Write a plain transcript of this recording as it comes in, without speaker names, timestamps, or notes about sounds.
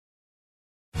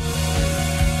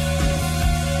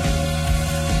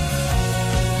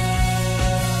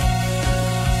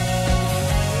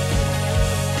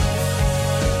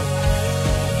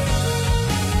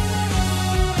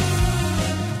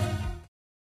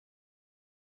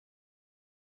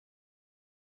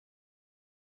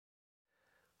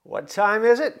What time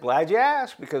is it? Glad you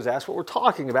asked, because that's what we're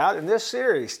talking about in this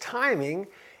series. Timing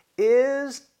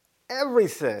is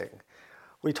everything.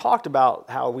 We talked about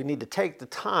how we need to take the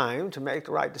time to make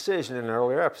the right decision in an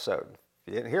earlier episode. If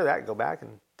you didn't hear that, go back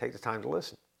and take the time to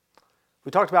listen.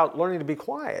 We talked about learning to be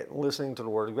quiet and listening to the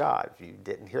Word of God. If you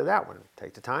didn't hear that one,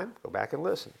 take the time, go back and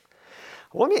listen.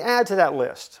 Let me add to that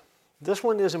list. This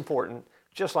one is important,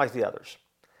 just like the others.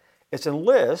 It's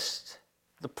enlist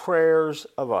the prayers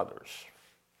of others.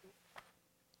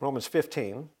 Romans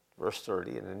 15, verse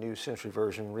 30 in the New Century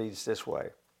Version reads this way.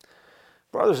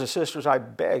 Brothers and sisters, I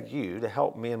beg you to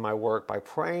help me in my work by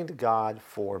praying to God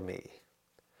for me.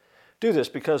 Do this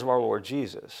because of our Lord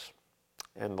Jesus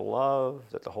and the love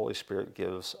that the Holy Spirit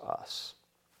gives us.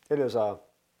 It is a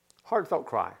heartfelt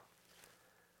cry,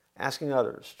 asking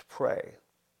others to pray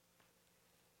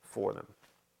for them.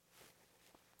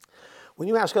 When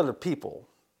you ask other people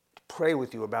to pray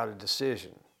with you about a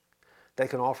decision, they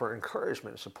can offer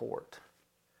encouragement and support.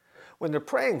 When they're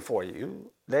praying for you,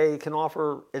 they can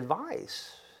offer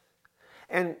advice.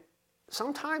 And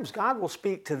sometimes God will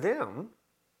speak to them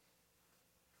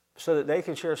so that they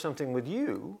can share something with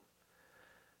you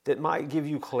that might give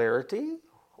you clarity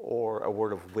or a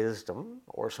word of wisdom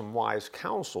or some wise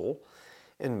counsel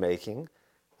in making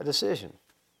a decision.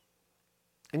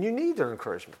 And you need their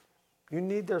encouragement. You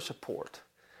need their support.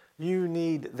 You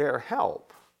need their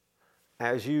help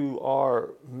as you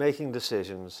are making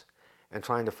decisions and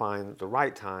trying to find the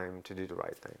right time to do the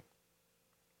right thing.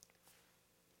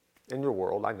 In your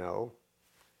world, I know,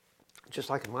 just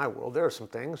like in my world, there are some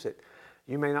things that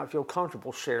you may not feel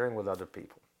comfortable sharing with other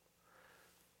people.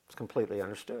 It's completely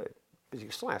understood, because you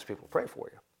can still ask people to pray for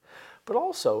you. But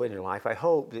also in your life, I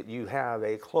hope that you have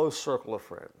a close circle of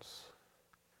friends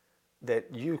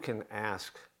that you can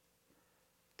ask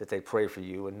that they pray for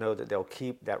you and know that they'll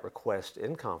keep that request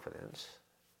in confidence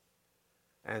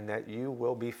and that you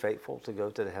will be faithful to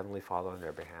go to the Heavenly Father on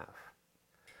their behalf.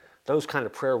 Those kind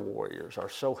of prayer warriors are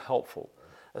so helpful,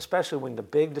 especially when the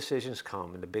big decisions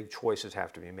come and the big choices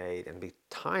have to be made, and the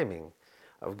timing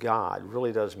of God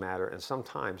really does matter, and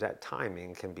sometimes that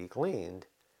timing can be gleaned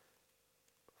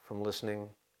from listening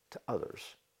to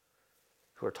others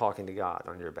who are talking to God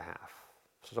on your behalf.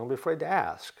 So don't be afraid to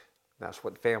ask. That's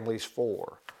what family's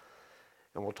for.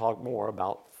 And we'll talk more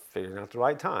about figuring out the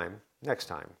right time next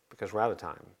time, because we're out of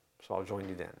time. So I'll join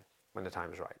you then when the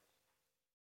time is right.